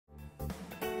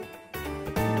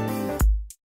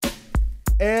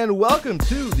And welcome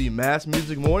to the Mass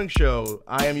Music Morning Show.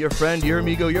 I am your friend, your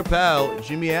amigo, your pal,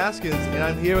 Jimmy Askins, and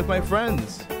I'm here with my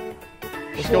friends.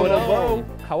 What's going on?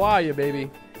 How are you,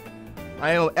 baby?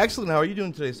 I am excellent. How are you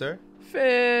doing today, sir?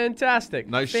 Fantastic.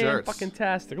 Nice shirts.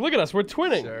 Fucking-tastic. Look at us. We're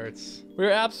twinning. Shirts. We're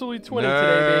absolutely twinning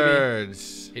today, baby.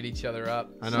 Nerds. Hit each other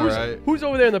up. I know, right? Who's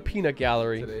over there in the peanut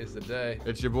gallery? Today's the day.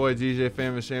 It's your boy DJ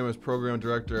Shamus, Program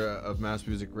Director of Mass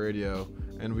Music Radio,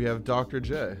 and we have Dr.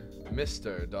 J.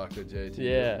 Mr. Dr. J.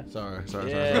 Yeah. Sorry.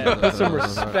 Yeah. Put some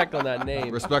respect on that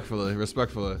name. Respectfully.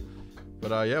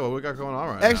 But yeah, what we got going on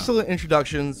right Excellent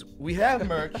introductions. We have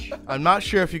merch. I'm not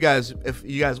sure if you guys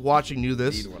watching knew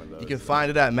this. Need one of those. You can find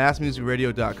it at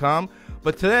massmusicradio.com.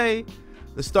 But today,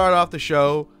 to start off the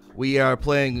show, we are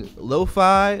playing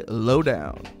Lo-Fi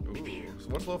Lowdown. So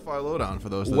what's Lo-Fi Lowdown for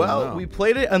those that don't know? We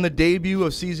played it on the debut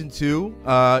of Season 2.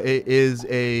 It is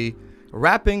a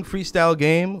rapping freestyle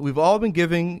game. We've all been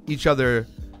giving each other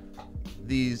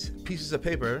these pieces of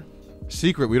paper.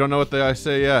 Secret. We don't know what they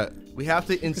say yet. We have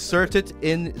to insert it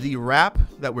in the rap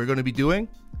that we're going to be doing.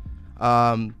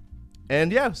 And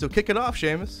yeah, so kick it off,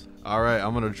 Shamus. All right,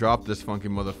 I'm going to drop this funky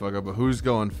motherfucker, but who's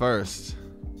going first?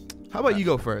 How about you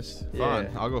go first? Fine, Yeah.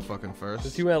 I'll go fucking first.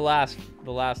 Since you went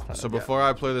the last time. So before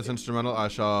I play this instrumental, I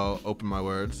shall open my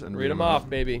words and Read them off,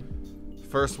 baby.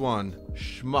 First one,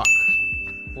 schmuck.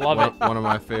 Love it. One of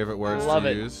my favorite words Love to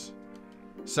it. use.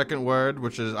 Second word,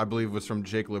 which is I believe was from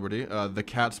Jake Liberty, the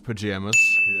cat's pajamas.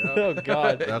 Oh,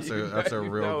 God. That's a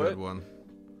real good one.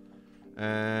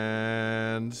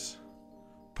 And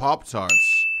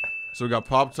Pop-Tarts. So we got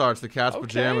Pop-Tarts, the cat's Okay.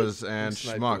 pajamas, and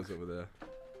Snipe schmuck. those over there.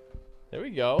 There we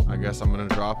go. I guess I'm gonna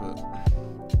drop it.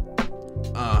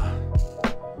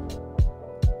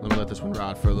 Let me let this one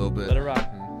ride for a little bit. Let it rock.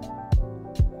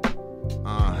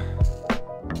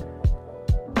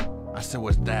 I said,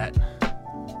 what's that?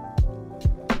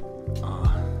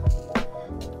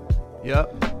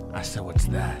 Yep. I said, what's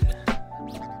that?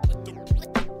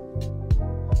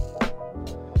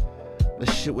 The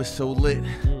shit was so lit.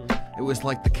 It was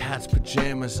like the cat's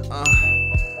pajamas.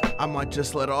 I might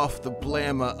just let off the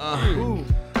blammer.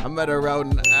 I met her out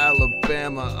in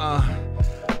Alabama.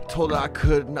 Told her I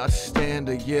could not stand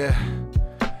her, yeah.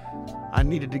 I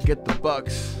needed to get the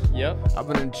bucks. Yep. I've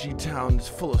been in G-Town, it's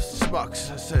full of smucks.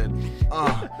 I said,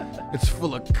 it's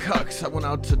full of cucks. I went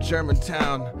out to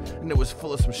Germantown, and it was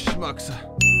full of some schmucks.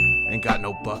 Ain't got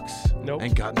no bucks. Nope.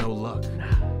 Ain't got no luck.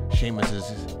 Seamus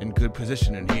is in good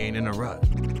position, and he ain't in a rut.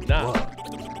 Nah.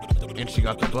 What? And she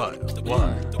got the butt.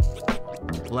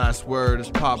 What? Last word is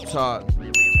Pop-Tart.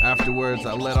 Afterwards,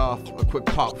 I let off a quick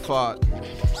pop fart.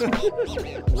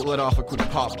 Let off a quick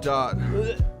pop dot.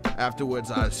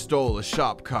 Afterwards, I stole a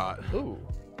shop cart. Ooh.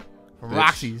 From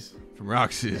Roxy's. From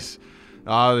Roxy's.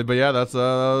 But yeah, that's you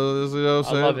know what I'm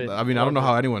saying? love it. I mean, I don't know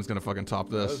how anyone's gonna fucking top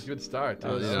That was this. a good start.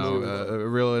 That was You know, a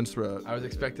real inspiration. I was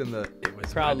expecting the. It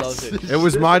was Crowd my loves it. decision. It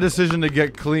was my decision to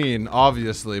get clean,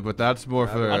 obviously, but that's more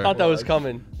for I thought that was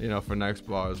coming. you know, for next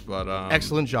bars. But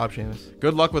Excellent job, Shamus.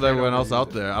 good luck with everyone else out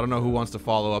there. I don't know who wants to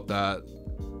follow up that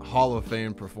Hall of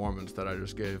Fame performance that I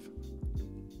just gave.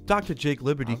 Dr. Jake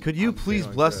Liberty, could you please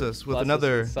feeling bless good. us with Bless us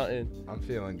another... with something. I'm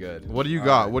feeling good. What do you All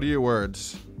got? right. What are your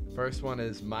words? First one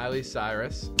is Miley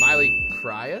Cyrus. Miley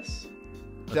Cyrus?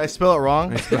 Did I spell it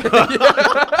wrong?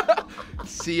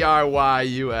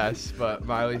 Cryus, but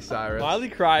Miley Cyrus. Miley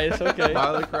cries. Okay.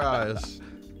 Miley cries.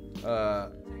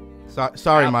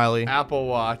 Sorry, Miley. Apple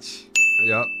Watch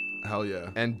Yep. Hell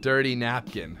yeah. and Dirty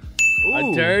Napkin.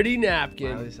 A dirty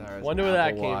napkin. Miley Cyrus, Wonder where that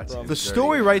Apple came Watch, from. and The Dirty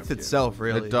story writes Napkin. itself,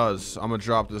 really. It does. I'm gonna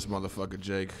drop this motherfucker,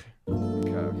 Jake.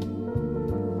 Okay.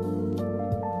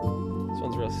 This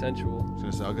one's real sensual.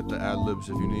 Since I'll get the ad libs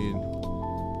if you need.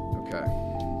 Okay.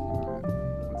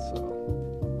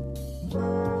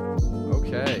 Alright.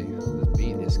 Okay. This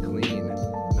beat is clean.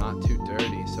 Not too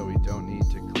dirty, so we don't need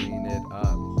to clean it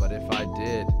up. But if I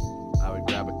did, I would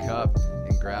grab a cup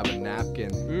and grab a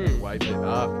napkin and wipe it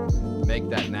up. Make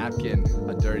that napkin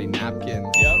a dirty napkin.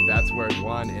 Yep. That's word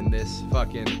one in this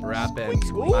fucking rapping.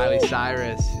 Miley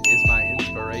Cyrus is my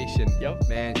inspiration. Yep.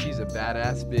 Man, she's a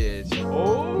badass bitch.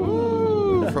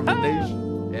 Oh. From the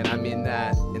nation. And I mean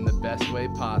that in the best way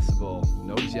possible.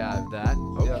 No jive that.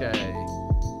 Okay.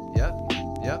 Yep.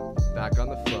 Back on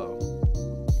the flow.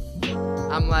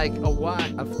 I'm like a what?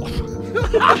 I'm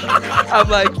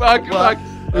like fuck.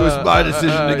 It was my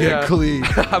decision to get yeah. clean.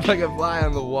 I'm like a fly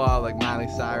on the wall, like Miley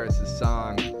Cyrus's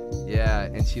song. Yeah,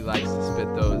 and she likes to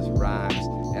spit those rhymes.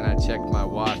 And I checked my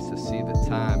watch to see the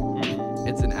time.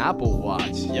 It's an Apple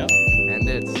Watch. Yep. And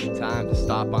it's time to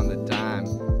stop on the dime.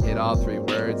 Hit all three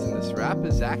words, and this rap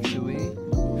is actually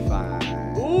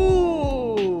fine.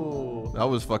 Ooh. That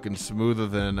was fucking smoother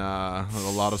than a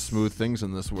lot of smooth things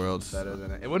in this world. Better than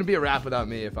it. It wouldn't be a rap without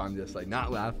me if I'm just like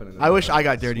not laughing. And I wish I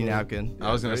got Dirty Napkin.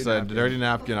 I was gonna say Dirty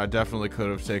Napkin. I definitely could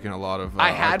have taken a lot of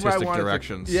I had where I artistic wanted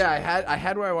directions. To, yeah, I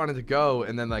had where I wanted to go,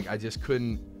 and then like I just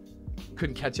couldn't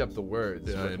catch up the words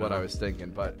with what I was thinking.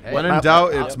 But hey, when in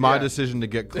doubt, it's my decision to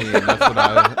get clean. That's what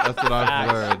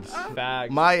I've learned.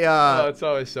 Facts. My it's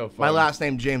always so fun. my last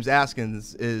name James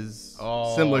Askins is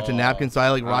similar to napkin, so I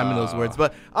like rhyming those words.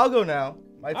 But I'll go now.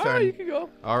 My All turn. right, you can go.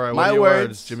 All right, My what are your words,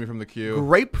 words, Jimmy from the Q.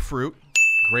 Grapefruit.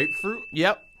 Grapefruit?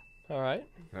 Yep. All right.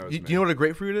 Do you know what a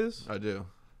grapefruit is? I do.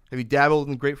 Have you dabbled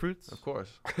in grapefruits? Of course.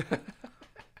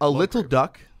 A little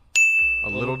duck. A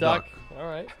little duck. All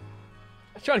right.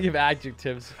 I'm trying to give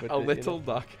adjectives. With a little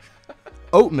duck.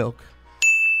 Oat milk.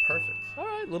 Perfect. All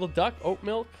right, little duck, oat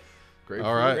milk. Grapefruit.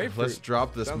 All right, Grapefruit. let's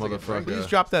drop this Sounds like a motherfucker. Please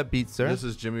drop that beat, sir. This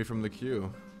is Jimmy from the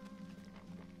Q.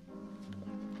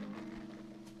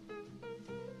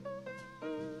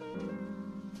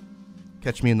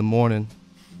 Catch me in the morning.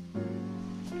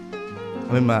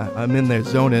 I'm in there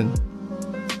zoning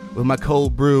with my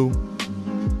cold brew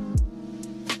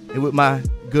and with my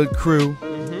good crew.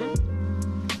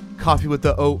 Coffee with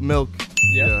the oat milk.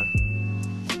 Yeah.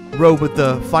 Robe with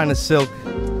the finest silk.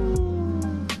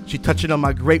 She touching on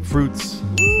my grapefruits.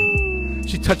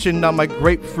 She touching on my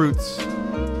grapefruits.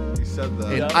 He said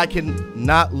that. And I can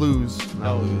not lose.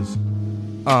 Not lose.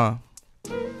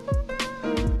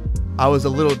 I was a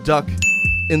little duck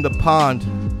in the pond,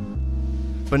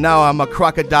 but now I'm a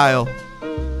crocodile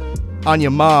on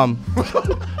your mom.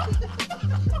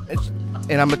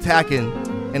 And I'm attacking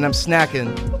and I'm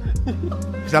snacking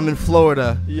because I'm in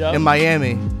Florida, in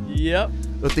Miami,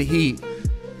 with the heat.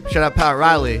 Shout out Pat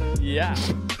Riley. Yeah.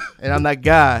 And I'm that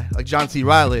guy like John C.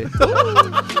 Riley.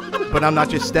 But I'm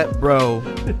not your step bro.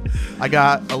 I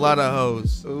got a lot of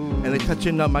hoes. And they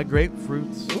touching on my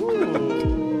grapefruits.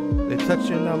 They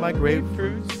touching on my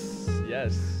grapefruits.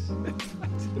 Yes.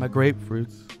 My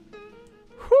grapefruits.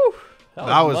 Whew.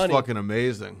 That was money. fucking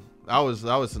amazing. That was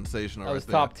sensational. That was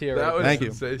right top tier. That was Thank you.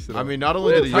 sensational. I mean, not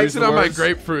only did he use Tyson the on my words,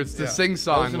 grapefruits to sing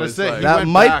song. gonna Was say, like, he That went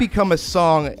might back. become a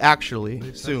song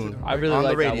actually soon. I really on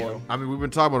like the that radio. one. I mean, we've been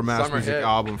talking about a mass Summer music hit.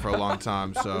 album for a long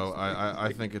time, so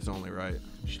I think it's only right.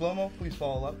 Shlomo, please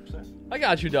follow up, sir. I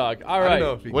got you, dog. All I don't right.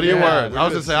 know if he What are your can. words? We're I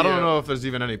was gonna gonna say, I see don't it. know if there's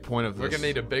even any point of this. We're gonna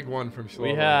need a big one from Shlomo.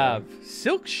 We have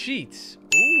silk sheets.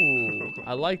 Ooh,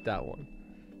 I like that one.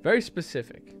 Very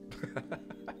specific.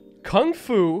 Kung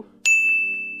Fu.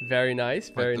 Very nice.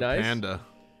 Like Very the nice. Panda.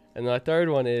 And the third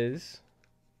one is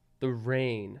the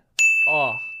rain.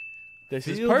 Oh, this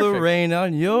is Feel perfect. the rain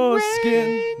on your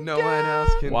skin. No one else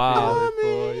can Wow. feel it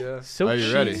for you. Silk Are you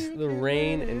sheets, ready? the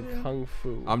rain, and Kung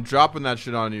Fu. I'm dropping that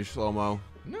shit on you, Shlomo.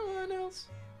 No one else.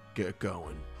 Get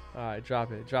going. All right,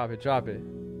 drop it, drop it, drop it.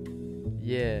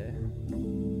 Yeah.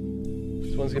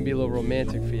 This one's gonna be a little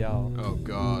romantic for y'all. Oh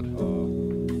God.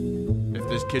 If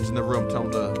there's kids in the room, tell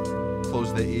them to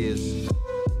close their ears.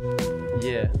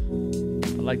 Yeah.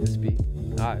 I like this beat.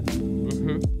 All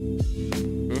right.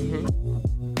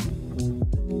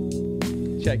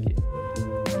 Check it.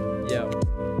 Yo.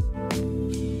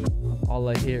 All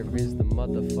I hear is the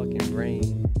motherfucking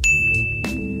rain.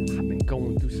 I've been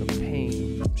going through some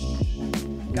pain.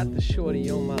 Got the shorty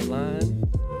on my line.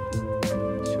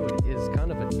 Shorty is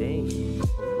kind of a dame.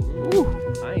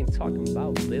 I ain't talking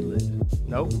about Lilith.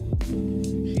 Nope.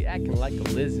 She acting like a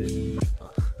lizard.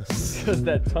 Cause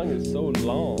that tongue is so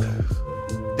long.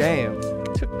 Damn.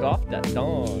 Took off that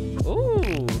dong.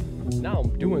 Ooh. Now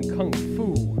I'm doing kung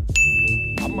fu.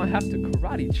 I might have to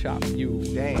karate chop you.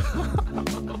 Damn.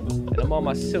 And I'm on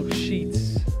my silk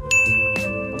sheets.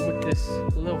 I'm with this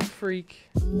little freak.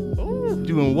 Ooh.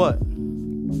 Doing what?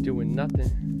 Doing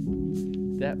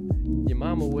nothing that your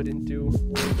mama wouldn't do.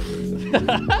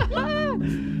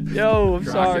 Yo, I'm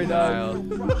sorry,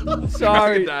 dog. I'm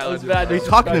sorry. That was bad. Are you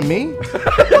talking to me?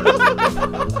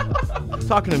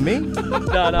 Talking to me?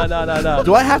 No.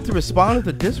 Do I have to respond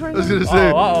to the diss right I was now? gonna say,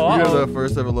 Uh-oh. you're the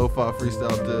first ever lo-fi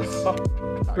freestyle diss.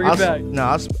 Bring it back.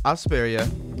 No, I'll spare you. All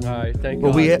right, thank But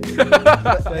God. we.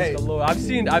 Thank the Lord. I've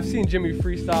seen Jimmy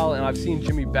freestyle and I've seen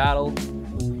Jimmy battle.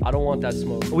 I don't want that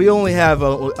smoke. We only have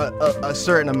a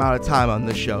certain amount of time on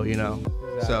this show, you know.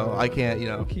 So I can't, you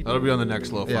know, Keep That'll be on the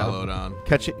next lo-fi Yeah. lowdown.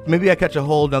 catch it. Maybe I catch a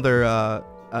whole another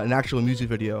an actual music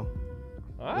video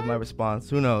All with my right. response.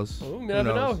 Who knows? Ooh, Who never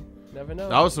knows? know. Never know.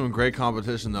 That was some great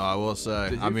competition, though. I will say.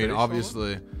 Did you I mean, finish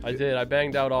obviously, I did. I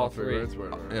banged out all three Words were-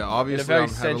 yeah, in a obviously, very I'm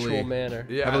sensual heavily, manner.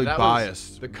 Yeah, heavily that biased.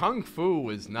 Was, the kung fu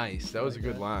was nice. That was a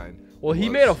good line. Well, he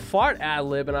Was. made a fart ad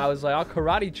lib, and I was like, "I'll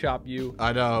karate chop you."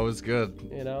 I know it was good.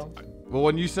 You know? Well,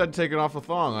 when you said taking off the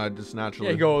thong, I just Yeah,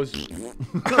 naturally. he goes.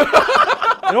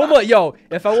 almost, yo,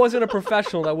 if I wasn't a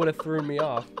professional, that would have thrown me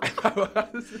off.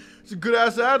 It's a good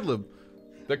ass ad lib.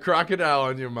 The crocodile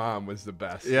on your mom was the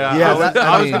best. Yeah, Yeah,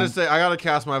 I was mean- gonna say I gotta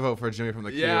cast my vote for Jimmy from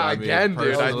the Q. Yeah, I mean, again, dude. I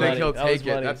personally, think he'll That was take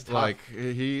it. funny. That's tough. like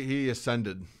he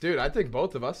ascended. Dude, I think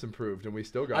both of us improved, and we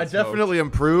still got I smoked. definitely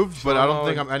improved, but I don't Shlomo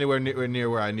think I'm anywhere near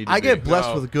where I need to I be. get blessed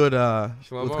No. with good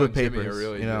Shlomo with good and Jimmy are papers.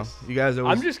 really You know, just- you guys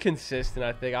always. I'm just consistent,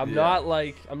 I think. I'm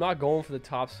not going for the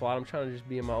top spot. I'm trying to just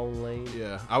be in my own lane.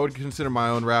 Yeah, I would consider my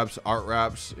own raps art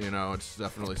raps. You know, it's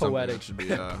definitely something Poetic. that should be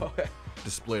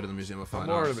displayed in the Museum of Fine I'm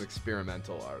more Arts. of an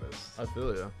experimental artist. I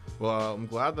feel you. Well, I'm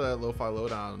glad that Lo-Fi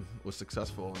Lowdown was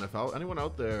successful, and if anyone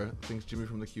out there thinks Jimmy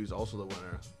from the Q is also the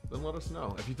winner, then let us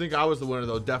know. If you think I was the winner,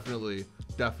 though, definitely.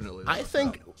 Let I us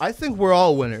think know. I think we're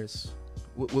all winners.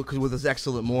 With this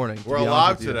excellent morning. to We're be honest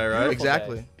alive with you. today, right?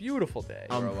 Exactly. Beautiful day.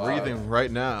 I'm We're alive. breathing right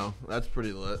now. That's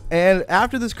pretty lit. And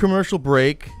after this commercial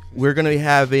break, we're gonna be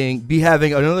having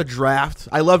another draft.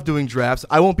 I love doing drafts.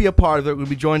 I won't be a part of it. We'll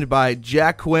be joined by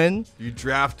Jack Quinn You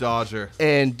draft dodger.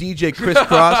 and DJ Kris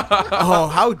Crosse. Oh,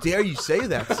 how dare you say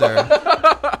that,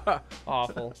 sir?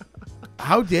 Awful.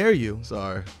 How dare you?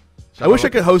 Sorry. I wish I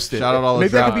could host it. Shout out all the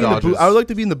Maybe I could draft be in the booth. dodgers. I would like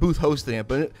to be in the booth hosting it,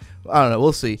 but I don't know.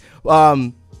 We'll see.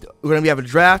 We're gonna be having a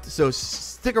draft, so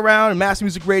stick around. Mass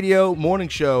Music Radio morning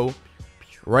show,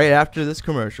 right after this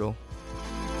commercial.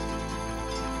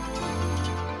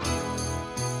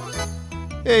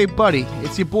 Hey, buddy,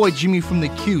 it's your boy Jimmy from the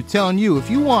Q telling you if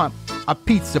you want a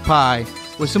pizza pie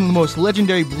with some of the most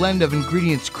legendary blend of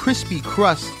ingredients, crispy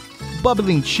crust,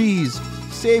 bubbling cheese,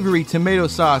 savory tomato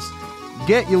sauce,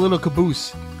 get your little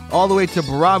caboose all the way to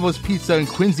Bravo's Pizza in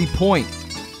Quincy Point.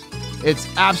 It's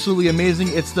absolutely amazing.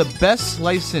 It's the best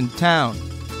slice in town.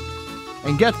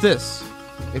 And get this,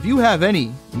 if you have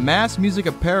any Mass Music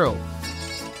apparel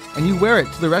and you wear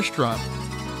it to the restaurant,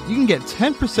 you can get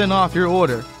 10% off your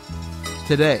order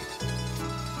today.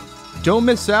 Don't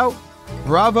miss out.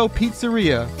 Bravo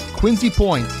Pizzeria, Quincy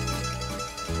Point.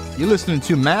 You're listening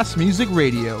to Mass Music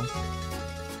Radio.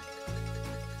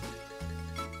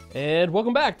 And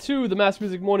welcome back to the Mass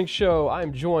Music Morning Show.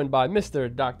 I'm joined by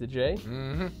Mr. Dr. J.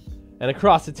 Mm-hmm. And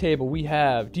across the table, we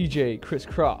have DJ Kris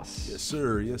Crosse. Yes,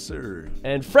 sir. Yes, sir.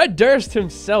 And Fred Durst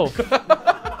himself.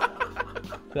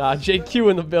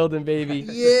 JQ in the building, baby.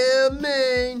 Yeah,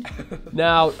 man.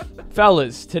 Now,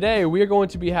 fellas, today we are going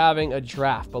to be having a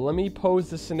draft, but let me pose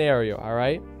the scenario, all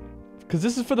right? Because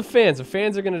this is for the fans. The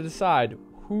fans are going to decide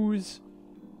who's,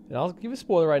 and I'll give a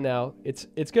spoiler right now. It's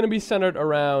going to be centered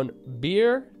around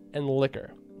beer and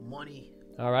liquor. Money.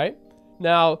 All right.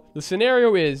 Now the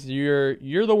scenario is you're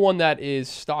the one that is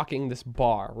stocking this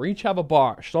bar. We each have a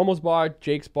bar: Shlomo's bar,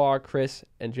 Jake's bar, Chris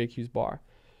and JQ's bar.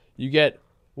 You get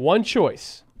one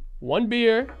choice: one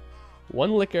beer,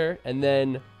 one liquor, and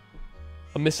then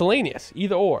a miscellaneous,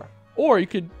 either or. Or you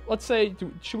could, let's say,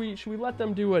 should we let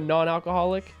them do a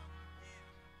non-alcoholic?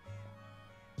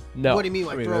 No. What do you mean?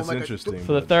 Like I mean, throw that's like interesting.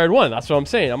 For the but- third one, that's what I'm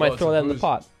saying. I might it's throw a that in the booze.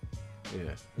 pot. Yeah.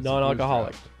 It's a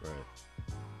Non-alcoholic. booze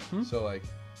draft, Right. So like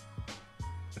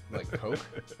Coke,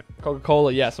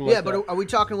 Coca-Cola, yeah, something yeah, like but that. are we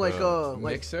talking like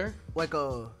mixer. what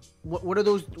are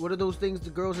those things the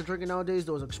girls are drinking nowadays?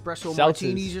 Those espresso Seltzers.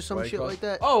 martinis or some White shit Claw. like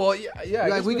that. Oh well, yeah. I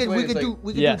like guess we could miscellaneous,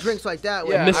 do Yes. drinks like that.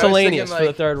 Yeah, Like, Miscellaneous thinking, for the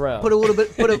like- third round. put a little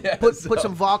bit Yeah, put so-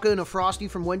 some vodka in a frosty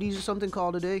from Wendy's or something. Call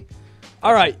it a day.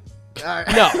 All right. All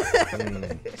right. No.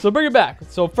 So bring it back.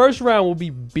 So first round will be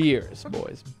beers,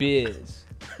 boys. Biz.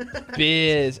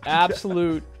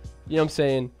 Absolute. You know what I'm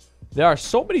saying? There are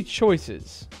so many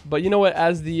choices. But you know what?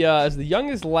 As the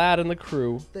youngest lad in the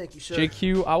crew, Thank you, sir.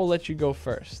 JQ, I will let you go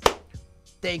first.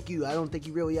 Thank you. I don't think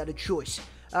you really had a choice.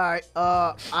 All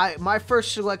right. My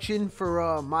first selection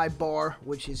for my bar,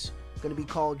 which is gonna be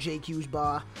called JQ's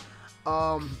Bar.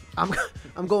 I'm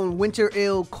going Winter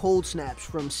Ale Cold Snaps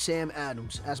from Sam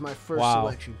Adams as my first Wow.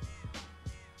 selection.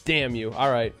 Damn you.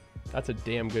 All right. That's a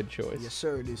damn good choice. Yes,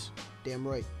 sir. It is. Damn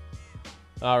right.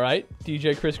 All right.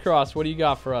 DJ Kris Crosse, what do you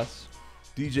got for us?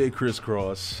 DJ Kris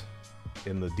Crosse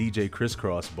in the DJ Kris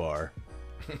Crosse bar.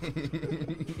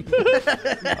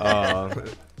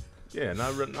 Yeah,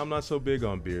 I'm not so big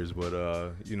on beers, but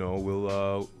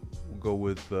we'll go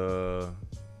with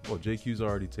well, JQ's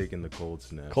already taken the cold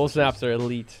snap. Cold snaps are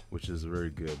elite. which is very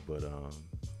good, but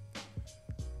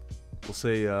we'll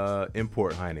say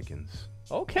import Heinekens.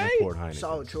 Okay. Import Heinekens.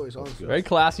 Solid choice, Let's honestly. go. Very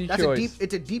classy That's choice.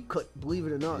 it's a deep cut, believe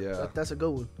it or not. Yeah. That's a good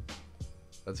one.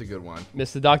 That's a good one.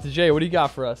 Mr. Dr. J, what do you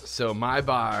got for us? So my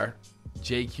bar,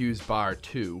 JQ's Bar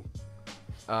 2,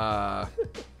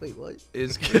 Wait, what?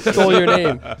 is Stole your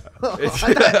name. Are But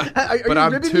you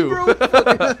I'm ribbing me, 2. bro?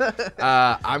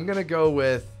 I'm gonna go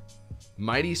with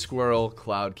Mighty Squirrel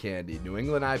Cloud Candy, New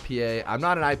England IPA. I'm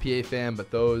not an IPA fan, but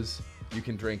those you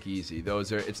can drink easy.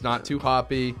 It's not too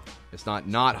hoppy. It's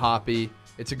not hoppy.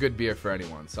 It's a good beer for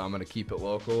anyone. So I'm gonna keep it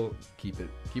local, keep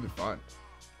it fun.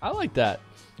 I like that.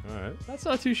 All right. That's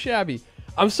not too shabby.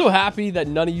 I'm so happy that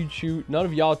none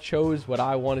of y'all chose what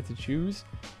I wanted to choose,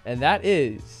 and that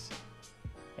is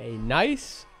a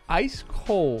nice ice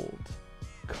cold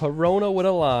Corona with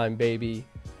a lime, baby.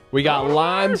 We got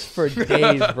limes for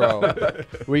days, bro.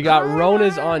 We got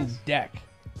Ronas on deck.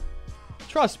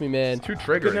 Trust me, man. Too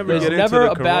Could triggering. never There's get never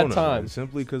into a the bad Corona, time. man,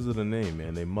 simply because of the name,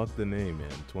 man. They mucked the name, man.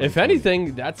 If 2020.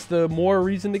 anything, that's the more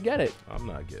reason to get it. I'm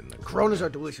not getting it. Coronas are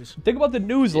delicious. Think about the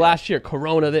news last year.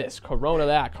 Corona this, Corona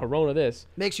that, Corona this.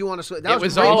 Makes you want to switch. It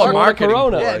was great all a marketing. marketing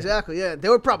Corona. ploy. Yeah, exactly. Yeah, they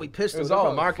were probably pissed. It was They're all a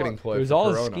probably marketing fucked. ploy. It was for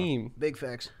all Corona. a scheme. Big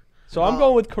facts. So I'm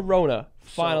going with Corona.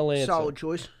 Final answer. Solid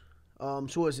choice. So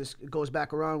what is this? It goes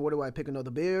back around. What do I pick? Another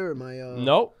beer? Or am I?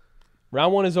 Nope.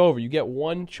 Round 1 is over. You get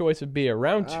one choice of beer.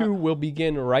 Round 2 will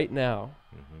begin right now.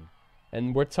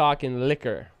 And we're talking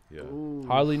liquor. Yeah.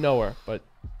 Hardly know her, but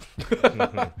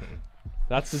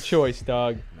that's the choice,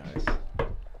 dog. Nice.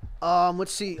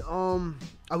 Let's see.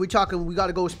 Are we talking? We got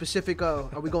to go specific. Are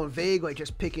we going vague? Like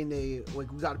just picking we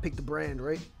got to pick the brand,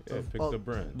 right? Yeah, pick the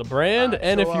brand. The brand, Alright,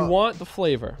 and so, if you want, the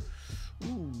flavor.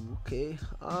 Ooh, okay.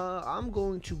 I'm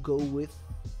going to go with.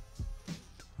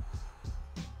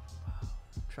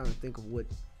 I'm trying to think of what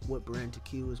brand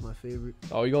tequila is my favorite.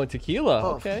 Oh, you're going tequila?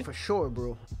 Oh, Okay. for sure,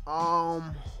 bro.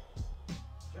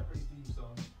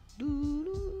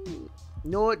 You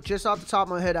know what? Just off the top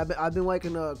of my head, I've been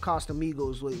liking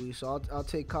Casamigos lately, so I'll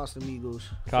take Casamigos.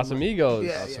 Casamigos.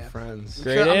 Yeah, Lots of friends.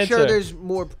 Great I'm sure answer. there's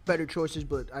more better choices,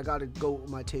 but I gotta go with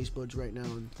my taste buds right now,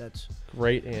 and that's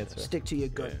Great answer. stick to your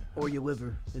gut or your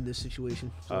liver in this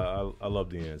situation. So, I love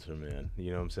the answer, man.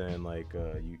 You know what I'm saying? Like,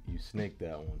 you snaked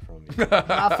that one from me.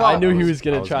 I knew he was I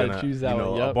gonna was try gonna- to choose that you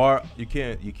know, one. A Yep. bar, you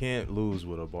can't lose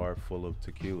with a bar full of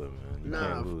tequila, man. You Nah,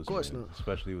 can't of lose, course man. not.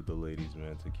 Especially with the ladies,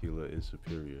 man. Tequila is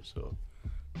superior, so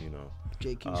you know.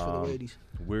 JQ's for the ladies.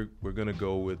 We're gonna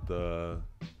go with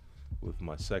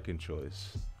my second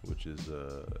choice, which is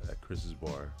at Chris's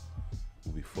bar.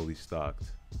 We'll be fully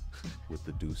stocked with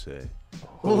the Douce.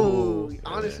 Oh, yeah.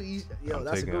 honestly, yo,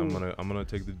 that's a good one. I'm gonna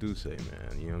take the Douce, man.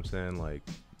 You know what I'm saying? Like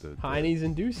the Heine's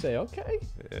and Douce. Okay.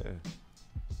 Yeah.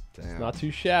 Damn. Not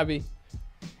too shabby.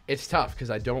 It's tough because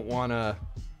I want to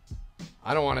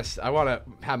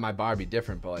have my bar be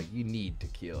different, but like you need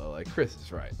tequila. Like Chris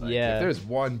is right. Like, Yeah. If there's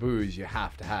one booze you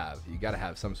have to have, you got to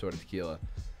have some sort of tequila.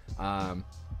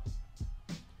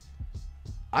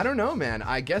 I don't know, man.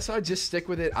 I guess I'd just stick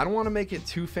with it. I don't want to make it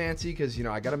too fancy because, you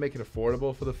know, I got to make it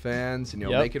affordable for the fans and, you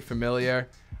know, Yep. make it familiar.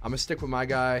 I'm going to stick with my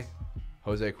guy,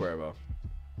 Jose Cuervo.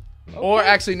 Or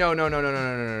actually, no.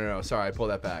 Sorry, I pull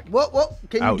that back. What?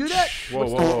 Can you do that?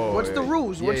 Whoa. What's the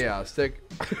rules? Yeah, I'll stick.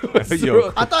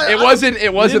 Yo, I thought It wasn't He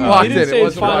locked didn't in. say It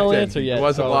his wasn't final locked in. answer yet, It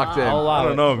wasn't so locked in. I'll allow I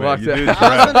don't it. know, man. Locked You in. did I was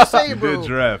gonna draft. say, You bro. did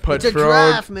draft. It's a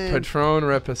draft, man. Patron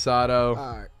Reposado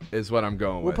All right, is what I'm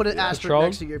going we'll with. put an yeah. asterisk Patron?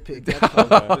 next to your pick. That's fine.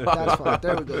 That's fine.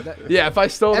 There we go. Yeah, if I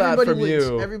stole that Everybody from wins.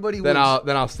 you, Everybody then wins.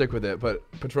 I'll stick with it. But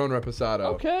Patron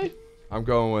Reposado, Okay. I'm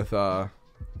going with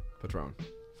Patron.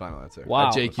 Final answer. Wow.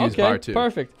 At JQ's okay, bar too.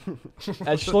 Perfect.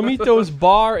 At Shlomito's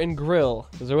Bar and Grill,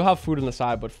 because we'll have food on the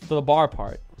side, but for the bar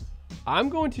part, I'm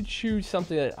going to choose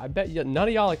something that I bet none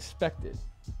of y'all expected.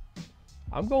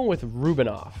 I'm going with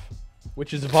Rubinoff,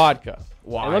 which is vodka.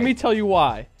 Why? And let me tell you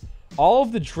why. All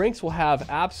of the drinks will have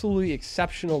absolutely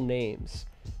exceptional names.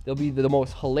 They'll be the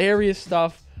most hilarious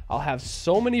stuff. I'll have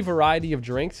so many variety of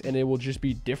drinks, and it will just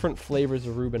be different flavors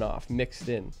of Rubinoff mixed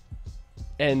in.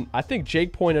 And I think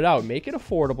Jake pointed out, make it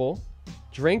affordable.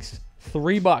 Drinks,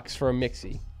 $3 for a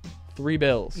mixie.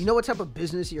 $3. You know what type of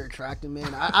business you're attracting,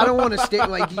 man? I don't want to stay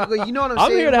like you know what I'm saying.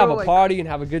 I'm here to have bro? a Like, party and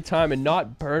have a good time and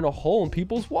not burn a hole in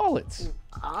people's wallets.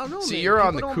 I don't know. See, man. you're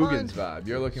on the People don't Coogan's mind. vibe.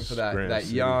 You're looking for that Grand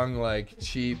City. young, like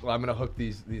cheap. I'm gonna hook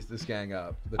this gang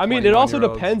up. The I mean, it also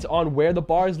 21-year-olds. depends on where the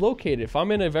bar is located. If I'm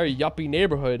in a very yuppie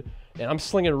neighborhood and I'm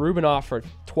slinging Rubinoff for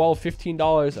 $12,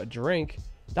 $15 a drink,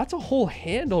 that's a whole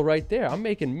handle right there. I'm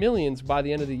making millions by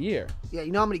the end of the year. Yeah,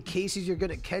 you know how many cases you're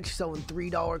gonna catch selling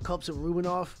 $3 cups of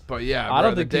Rubinoff? But yeah, I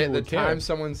don't bro, think the people would time care.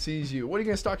 someone sees you, what are you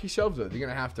gonna stock your shelves with? You're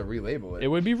gonna have to relabel it. It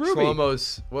would be Ruby.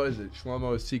 Shlomo's, what is it?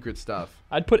 Shlomo's secret stuff.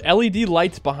 I'd put LED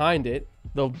lights behind it.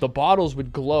 The bottles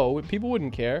would glow. People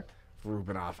wouldn't care.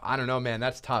 Rubinoff. I don't know, man.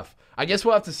 That's tough. I guess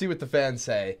we'll have to see what the fans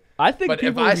say. I think But if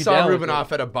people I would be saw down with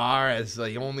Rubinoff at a bar as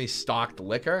the only stocked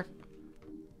liquor,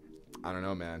 I don't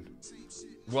know, man.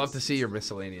 We'll have to see your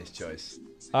miscellaneous choice.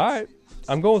 it. All right.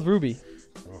 I'm going with Ruby.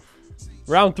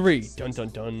 Round 3. Dun, dun,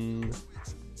 dun.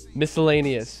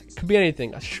 Miscellaneous. Could be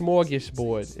anything. A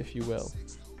smorgasbord, if you will.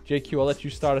 JQ, I'll let you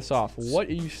start us off. What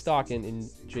are you stocking in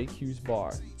JQ's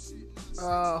bar?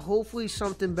 Hopefully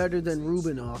something better than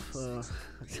Rubinoff.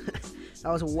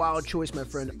 That was a wild choice, my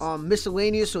friend.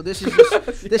 Miscellaneous. So this is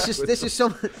just, this is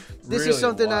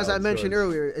something as I mentioned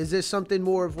earlier. Is this something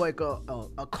more of like a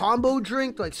combo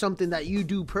drink, like something that you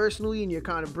do personally, and you're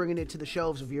kind of bringing it to the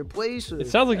shelves of your place? Or? It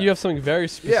sounds like you have something very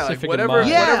specific in mind.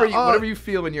 Whatever you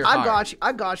feel in your heart.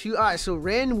 I got you. All right. So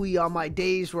randomly on my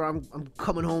days where I'm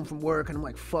coming home from work and I'm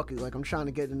like, fuck it, like I'm trying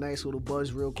to get a nice little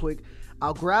buzz real quick,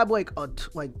 I'll grab like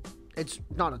it's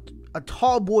not a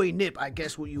tall boy nip, I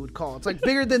guess what you would call it. It's like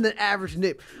bigger than the average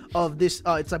nip of this.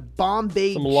 It's a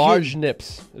Bombay Some gin. large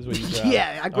nips is what you grab.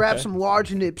 Yeah, I grabbed some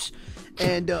large nips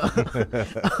and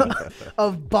of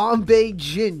Bombay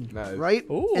gin, nice. right?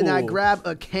 Ooh. And I grab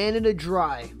a Canada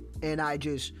Dry, and I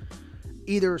just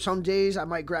either some days I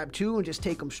might grab two and just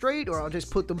take them straight, or I'll just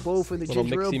put them both in the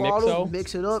ginger ale bottle,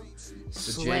 mix it up, The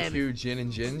slam JQ it. gin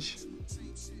and ginge.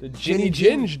 The Ginny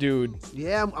Ginge, dude.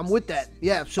 Yeah, I'm with that.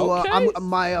 Yeah, so Okay.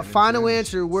 my final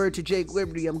answer, word to Jake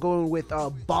Liberty, I'm going with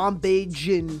Bombay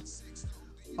Gin,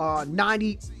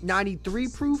 93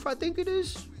 proof, I think it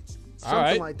is. Something All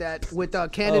right. like that, with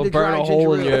Canada Burn Dry a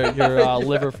hole in ginger ale. your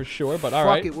liver for sure, but all Fuck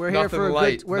right. it, we're here Nothing for a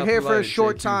light. good. We're Nothing here for light a at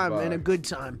short JQ's time bar. and a good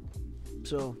time.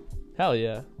 So Hell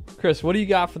yeah. Chris, what do you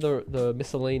got for the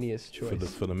miscellaneous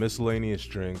choice? For the miscellaneous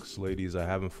drinks, ladies, I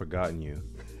haven't forgotten you.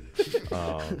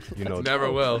 You know,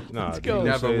 Never will. Nah, go. you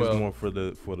Never say will. it's more for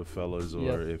the fellas, or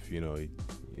Yep.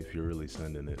 if you're really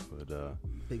sending it. But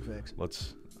big facts.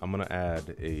 I'm gonna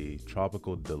add a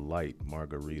tropical delight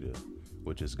margarita,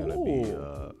 which is gonna be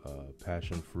a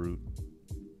passion fruit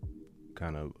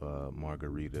kind of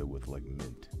margarita with like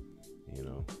mint. You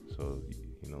know, so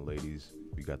ladies,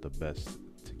 we got the best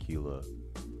tequila.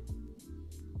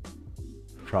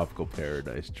 Tropical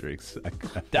paradise drinks.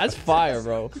 That's fire,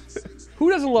 bro. Who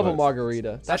doesn't love a What?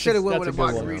 margarita? I should have went with a good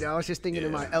one. margarita. I was just thinking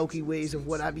in my elky ways of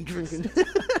what I be drinking.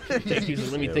 Let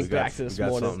me think back to this we got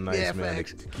morning. something nice, Yeah, man,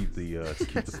 facts. to keep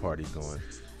the party going.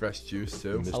 Fresh juice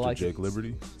too. Mr. like Jake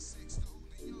Liberty.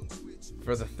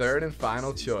 For the third and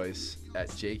final choice at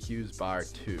JQ's Bar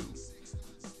 2,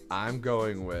 I'm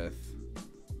going with...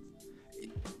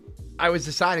 I was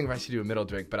deciding if I should do a middle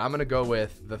drink, but I'm going to go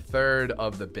with the third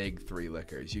of the big three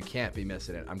liquors. You can't be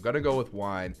missing it. I'm going to go with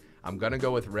wine, I'm going to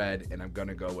go with red, and I'm going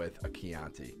to go with a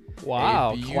Chianti.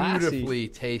 Wow, A classy. beautifully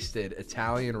tasted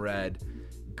Italian red,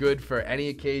 good for any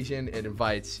occasion. It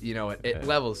invites, it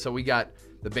levels. So we got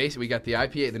the base, we got the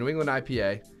IPA, the New England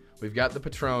IPA, we've got the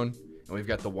Patron, and we've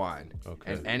got the wine.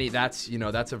 Okay. And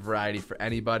that's a variety for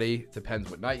anybody. Depends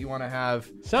what night you want to have.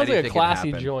 Sounds like a Anything can classy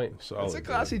happen. joint. Solid, It's a man.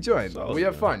 classy joint. Solid, We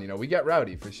have man. fun. We get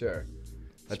rowdy for sure.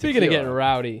 That Speaking of tequila. getting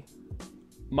rowdy,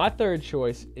 my third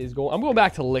choice is I'm going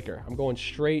back to liquor. I'm going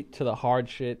straight to the hard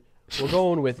shit. We're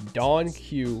going with Don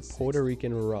Q Puerto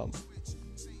Rican rum.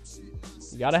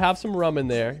 You gotta have some rum in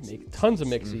there. Make tons of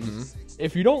mixies. Mm-hmm.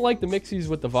 If you don't like the mixies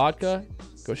with the vodka,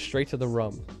 go straight to the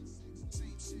rum.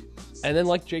 And then,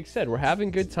 like Jake said, we're having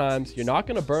good times. You're not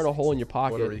gonna burn a hole in your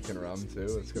pocket. Puerto Rican rum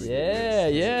too. It's gonna Yeah,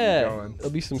 be yeah. going.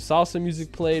 There'll be some salsa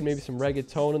music played, maybe some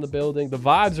reggaeton in the building. The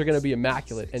vibes are going to be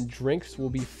immaculate, and drinks will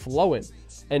be flowing.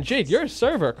 And Jake, you're a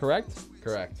server, correct?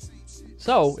 Correct.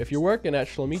 So, if you're working at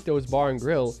Shlomito's Bar and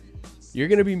Grill, you're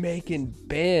going to be making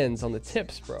bands on the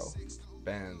tips, bro.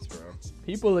 Bands, bro.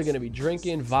 People are going to be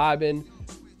drinking, vibing,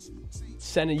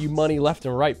 sending you money left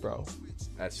and right, bro.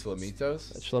 At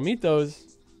Shlomitos. At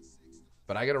Shlomito's,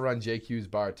 But I gotta run JQ's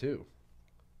Bar too.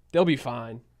 they'll be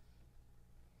fine.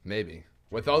 Maybe.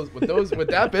 With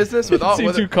that business, with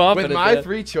Seem too confident with my there.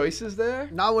 three choices there.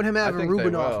 Not with him having think they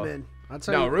Rubinoff, will. man. I'll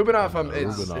tell No, you. Rubinoff,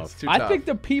 Rubinoff. it's too I tough. think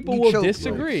the people You will choke, bro.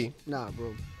 disagree. Nah,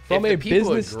 bro. From If a the people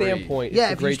business agree. standpoint, Yeah, it's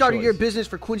a if you great started choice. your business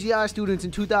for Quincy High students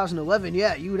in 2011,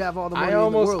 yeah, you would have all the money I in the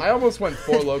almost world. went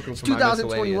four local for my 2021,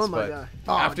 miscellaneous, my but guy.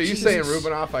 Oh, after you Jesus. saying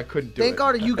Rubinoff, I couldn't do Thank it.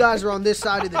 God that you guys are on this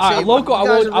side of the All right, table. local, You I guys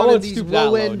won't- are I running won't these stoop that low,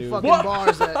 low-end dude. fucking What?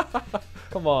 bars that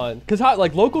Come on, because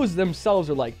like locals themselves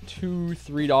are like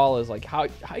 $2-3. Like how you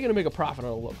gonna make a profit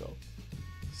on a loco?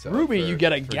 So Ruby, for- you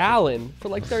get a for- gallon for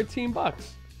like $13.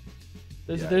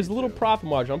 There's Yeah, there's a you little do. profit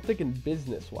margin. I'm thinking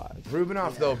business wise.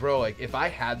 Rubinoff though, bro. Like if I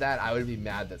had that, I would be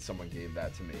mad that someone gave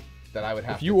that to me. That I would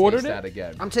have If you to ordered taste it? that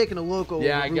again. I'm taking a local.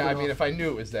 Yeah, over I mean, Rubinoff. if I knew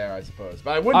it was there, I suppose.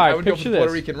 But I wouldn't. All right, I would go for picture Puerto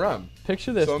this. Rican rum.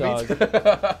 Picture this, So dog.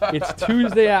 me It's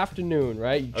Tuesday afternoon,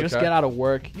 right? You just Okay. get out of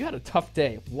work. You had a tough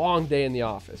day, long day in the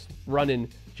office, running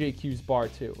JQ's Bar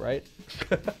too, right?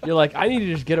 You're like, I need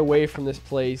to just get away from this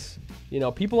place. You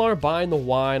know, people aren't buying the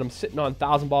wine. I'm sitting on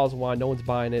 1,000 bottles of wine. No one's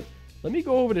buying it. Let me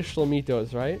go over to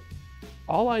Shlomito's, right?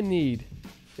 All I need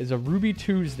is a Ruby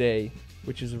Tuesday,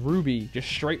 which is Ruby, just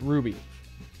straight Ruby.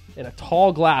 in a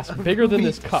tall glass, bigger than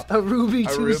this cup, A Ruby A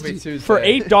Tuesday. Ruby Tuesday. for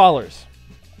 $8.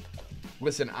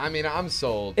 Listen, I mean, I'm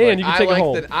sold. And you can take it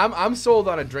home. I'm sold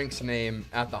on a drink's name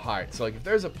at the heart. So like, if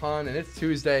there's a pun and it's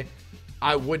Tuesday,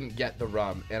 I wouldn't get the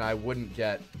rum, and I wouldn't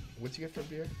get what'd you get for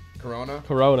beer?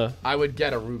 Corona. I would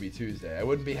get a Ruby Tuesday. I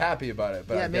wouldn't be happy about it,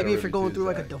 but Yeah, I'd get maybe a if you're Ruby going through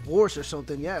like a Tuesday. divorce or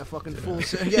something, yeah, fucking full.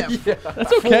 Yeah,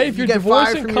 That's okay. If you you're get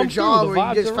fired divorcing, from your come through. job, The or you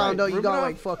vibes just are found right. out you got Ruben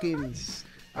like fucking. I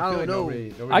feel don't like know.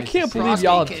 nobody I needs to can't see believe Prostate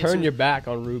y'all cancer. turned your back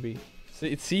on Ruby.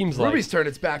 It seems like Ruby's turned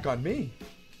its back on me.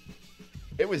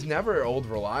 It was never old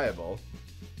reliable.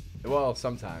 Well,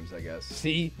 sometimes I guess.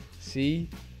 See,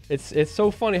 it's so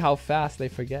funny how fast they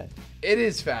forget. It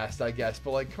is fast, I guess,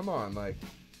 but like, come on, like,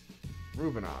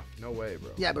 Rubinoff, no way,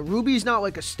 bro. Yeah, but Ruby's not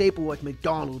like a staple like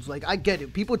McDonald's. Like, I get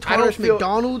it. People I don't tarnish feel-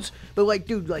 McDonald's, but like,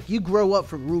 dude, like you grow up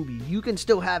from Ruby. You can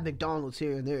still have McDonald's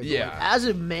here and there. But, Yeah. like, as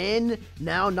a man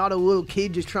now, not a little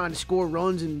kid just trying to score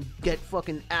runs and get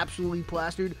fucking absolutely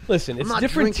plastered. Listen, I'm it's not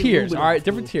different drinking tiers. Rubinoff, All right, bro.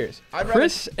 different tiers. I'd rather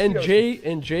Chris and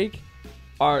Tito's. Jake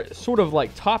are sort of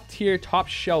like top tier, top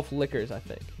shelf liquors. I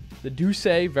think the Douce,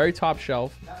 very top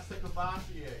shelf. That's the Cavassier.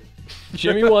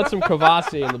 Jimmy wants some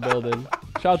Cavassier in the building.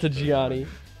 Shout out to Gianni.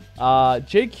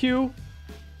 JQ,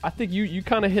 I think you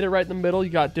kind of hit it right in the middle. You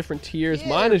got different tiers. Yeah,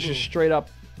 Mine is bro. just straight up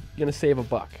gonna save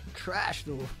 $1. Trash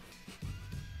though.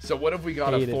 So what if we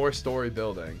got Hate a it. 4-story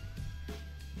building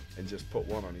and just put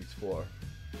one on each floor?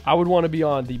 I would want to be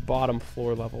on the bottom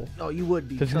floor level Oh, you would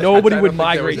be. because Because- nobody I would don't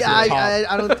think there migrate was to Yeah, the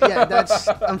top. I don't. Yeah, that's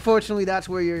unfortunately that's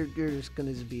where you're just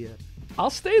gonna be at. I'll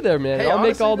stay there, man. Hey, I'll make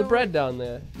honestly, all the though, bread down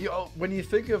there. When you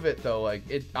think of it though, like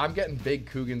I'm getting big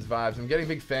Coogan's vibes. I'm getting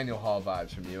big Faneuil Hall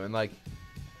vibes from you, and like,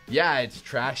 yeah, it's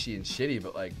trashy and shitty,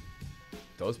 but like,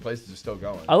 those places are still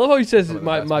going. I love how he says Some of the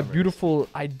my best my memories. beautiful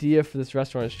idea for this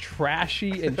restaurant is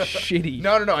trashy and shitty.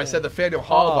 No, I said the Faneuil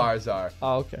Hall Oh. bars are,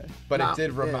 Oh, okay. but Nah, it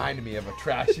did yeah. remind me of a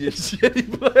trashy and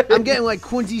shitty place. I'm getting like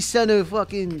Quincy Center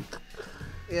fucking.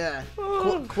 Yeah,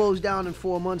 closed down in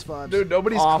 4 months vibes. Dude,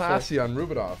 nobody's Awful. classy on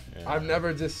Rubinoff. I've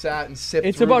never just sat and sipped.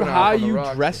 It's about Rubinoff how on the you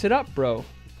rocks. dress it up, bro.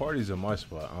 Parties are my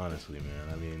spot, honestly,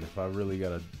 man. I mean, if I really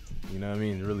gotta, you know what I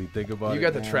mean, really think about it. You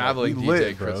got the man, traveling we DJ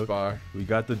lit, Chris bro. bar. We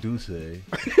got the Douce.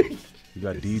 We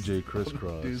got DJ Kris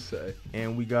Crosse. Do say.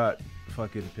 And we got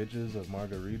fucking pitchers of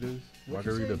margaritas.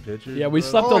 Margarita pitchers. Yeah, we bro.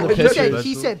 slept on the he pitches. said,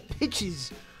 he said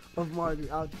pitches of Margaret.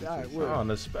 All right, Oh, word. and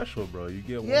the special, bro. You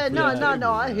get one. Yeah, for no, the table,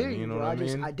 I man, hear you, know bro. what I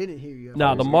mean? I didn't hear you.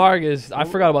 Nah, the marg is. I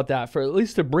forgot about that. For at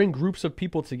least to bring groups of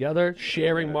people together,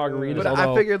 sharing margaritas. But I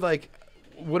although- figured, like,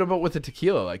 what about with the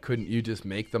tequila? Like, couldn't you just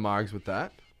make the margs with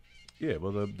that? Yeah,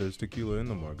 well, there's tequila in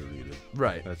the margarita.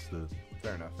 Right. That's the.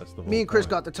 Fair enough. That's the whole. Me and Chris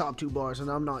point. got the top 2 bars, and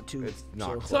I'm not too. It's not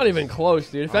so. close. It's not even close,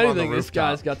 dude. If I'm on the anything, this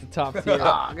rooftop. guy's got the top tier.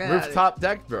 Ah, get outta Rooftop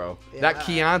deck, bro. Yeah. That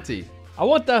Chianti. I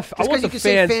want the. I Just want 'cause the you can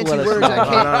say fans to fancy let us words, know. I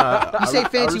can't- You You say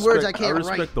fancy words, I can't I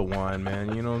respect write. the wine,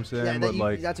 man. You know what I'm saying? Yeah, but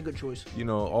like, that's a good choice. you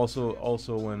know,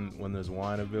 also when there's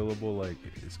wine available, like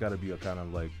it's got to be a kind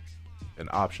of like an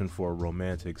option for a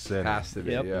romantic setting. Has to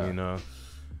be, Yep. yeah. You know,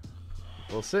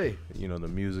 We'll see. you know the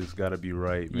music's got to be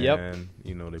right, man. Yep.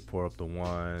 You know they pour up the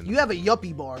wine. You have a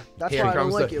yuppie bar. That's Here why I don't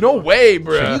comes like the. it. No bro. way,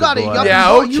 bro. You got a Yeah, yuppie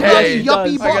bar. You got okay. a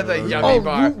yuppie I bar. I got the yummy Oh,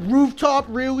 bar. rooftop,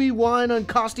 really? Wine on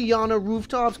Castellana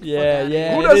rooftops? Fuck Yeah, outta yeah.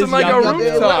 here. Who it doesn't is like a yummy.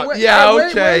 rooftop? Where- Yeah, where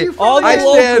okay. you from All the I again?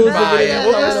 stand locals by over it. there.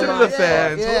 We'll Yeah, listen to the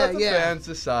fans. We'll let the yeah. fans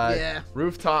decide. Yeah.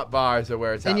 Rooftop bars are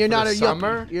where it's And at. you're For not the a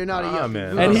summer. yuppie. You're not a Ah, yuppie.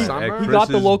 man. And he- Summer? he got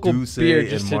the Chris's local Douce beer and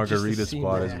just to margarita see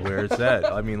spot that. is where it's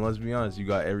at. I mean, let's be honest. You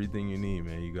got everything you need,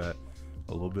 man. You got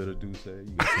a little bit of Douce. You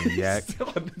got some yak.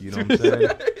 You know what I'm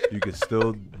saying? You could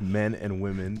still, men and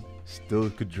women still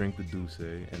could drink the Douce,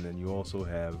 and then you also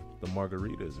have the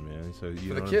margaritas, man. So you For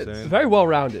know the what kids. I'm saying? Very well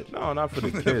rounded. No, not for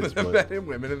the kids, Men but and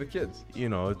women and the kids. you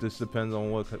know, it just depends on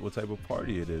what type of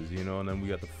party it is, you know. And then we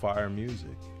got the fire music.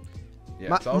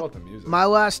 Yeah, it's all about the music. My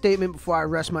last statement before I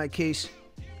rest my case.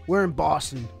 We're in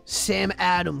Boston. Sam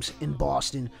Adams in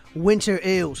Boston. Winter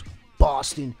Ales,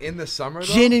 Boston. In the summer, though?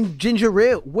 Gin and ginger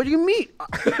ale. What do you mean?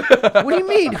 What do you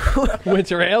mean?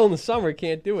 Winter ale in the summer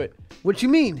can't do it. What you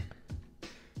mean?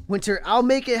 Winter, I'll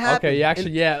make it happen. Okay,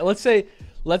 actually, yeah. Let's say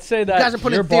guys are that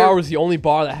putting your theory- bar was the only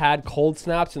bar that had cold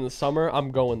snaps in the summer.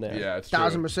 I'm going there. Yeah, it's true.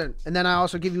 1000%. And then I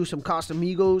also give you some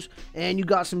Casamigos, and you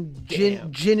got some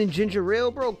Damn. gin and ginger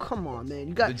ale, bro. Come on, man.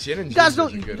 You got The gin and you guys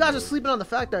ginger's don't. a good You guys are move. sleeping on the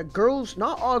fact that girls,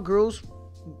 not all girls.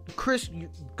 Chris,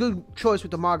 good choice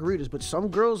with the margaritas, but some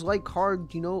girls like hard,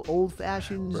 old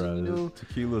fashions. Bro, And,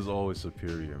 tequila's always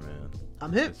superior, man.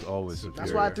 I'm hip. It's always superior.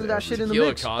 That's why I threw to that shit in the Tequila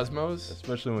mix. Cosmos.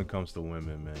 Especially when it comes to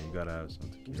women, man. You gotta have some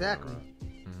tequila. Exactly.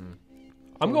 around.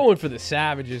 I'm going for the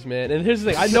savages, man. And here's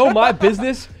the thing: I know my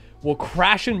business will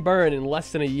crash and burn in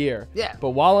less than a year. Yeah.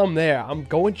 But while I'm there, I'm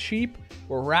going cheap.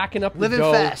 We're racking up the Living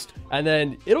dough, fast. and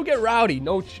then it'll get rowdy.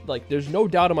 There's no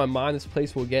doubt in my mind this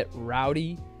place will get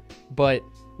rowdy, but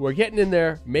we're getting in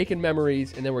there, making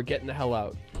memories, and then we're getting the hell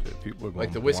out. Yeah, people are going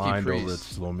Like the whiskey blind over at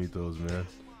priest. Slomitos, man.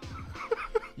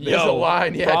 There's a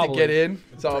line you had to probably. get in.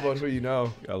 It's all about who you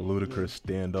know. Got Ludacris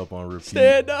stand up on repeat.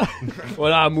 Stand up.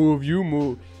 When I move, you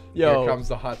move. Yo, Here comes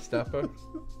the hot stepper.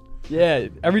 yeah.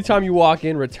 Every time you walk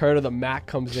in, Return of the Mac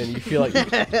comes in. You feel like,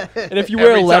 and if you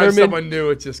Every wear a time Letterman, someone new,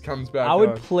 it just comes back I would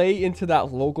on. play into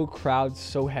that local crowd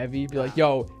so heavy. Be like,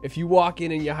 yo, if you walk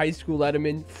in your high school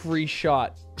Letterman, free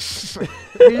shot.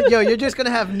 Yo, you're just gonna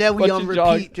have Nelly Bunch on of repeat,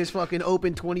 dogs. just fucking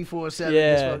open 24/7.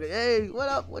 Yeah. Just fucking, hey, what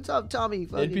up? What's up, Tommy?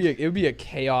 Fucking- It would be a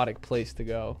chaotic place to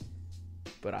go,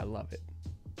 but I love it.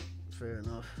 Fair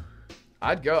enough.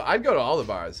 I'd go to all the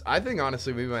bars. I think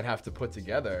honestly we might have to put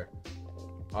together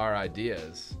our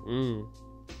ideas and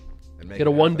make Get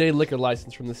a it one-day happen. liquor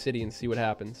license from the city and see what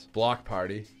happens. block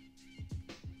party.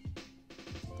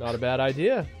 Not a bad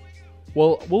idea.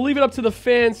 Well, we'll leave it up to the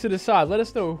fans to decide. Let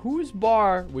us know, whose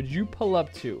bar would you pull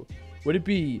up to? Would it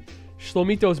be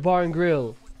Shlomito's Bar and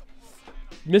Grill,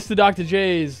 Mr. Dr.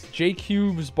 J's J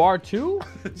Cube's Bar 2,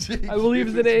 I believe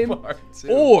is the name, Bar two.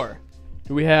 or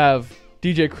do we have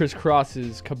DJ Kris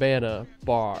Crosse's Cabana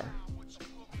Bar,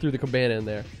 threw the Cabana in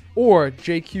there, or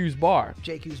JQ's Bar,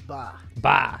 JQ's Bar.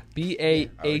 Ba,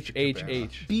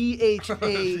 B-A-H-H-H, B-H-A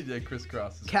DJ Kris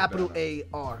Crosse. capital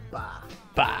A-R. Bar.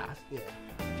 Ba. Yeah.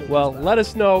 Well, let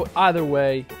us know either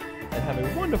way, and have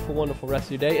a wonderful, wonderful rest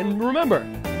of your day. And remember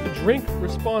to drink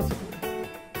responsibly.